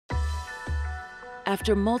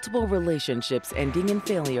After multiple relationships ending in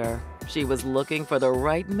failure, she was looking for the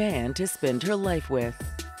right man to spend her life with.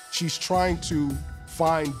 She's trying to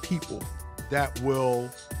find people that will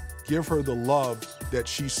give her the love that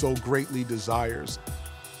she so greatly desires.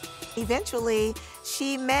 Eventually,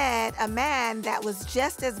 she met a man that was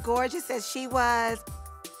just as gorgeous as she was.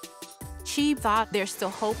 She thought there's still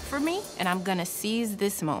hope for me, and I'm gonna seize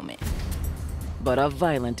this moment. But a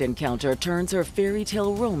violent encounter turns her fairy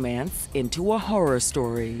tale romance into a horror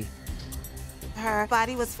story. Her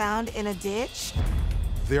body was found in a ditch.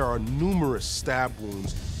 There are numerous stab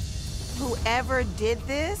wounds. Whoever did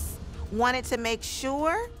this wanted to make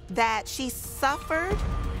sure that she suffered.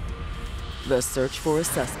 The search for a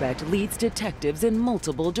suspect leads detectives in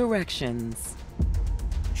multiple directions.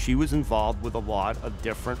 She was involved with a lot of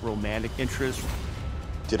different romantic interests.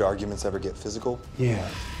 Did arguments ever get physical? Yeah,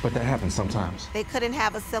 but that happens sometimes. They couldn't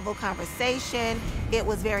have a civil conversation. It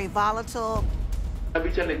was very volatile. I'll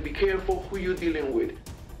be telling, be careful who you're dealing with.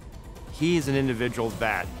 He is an individual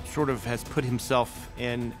that sort of has put himself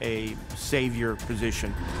in a savior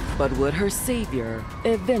position. But would her savior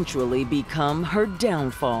eventually become her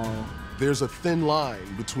downfall? There's a thin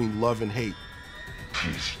line between love and hate.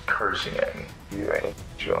 She's cursing at me. You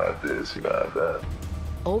don't have this, you don't have that.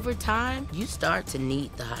 Over time, you start to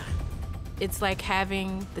need the high. It's like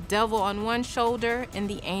having the devil on one shoulder and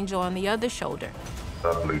the angel on the other shoulder.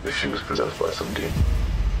 I believe that she was possessed by some demon.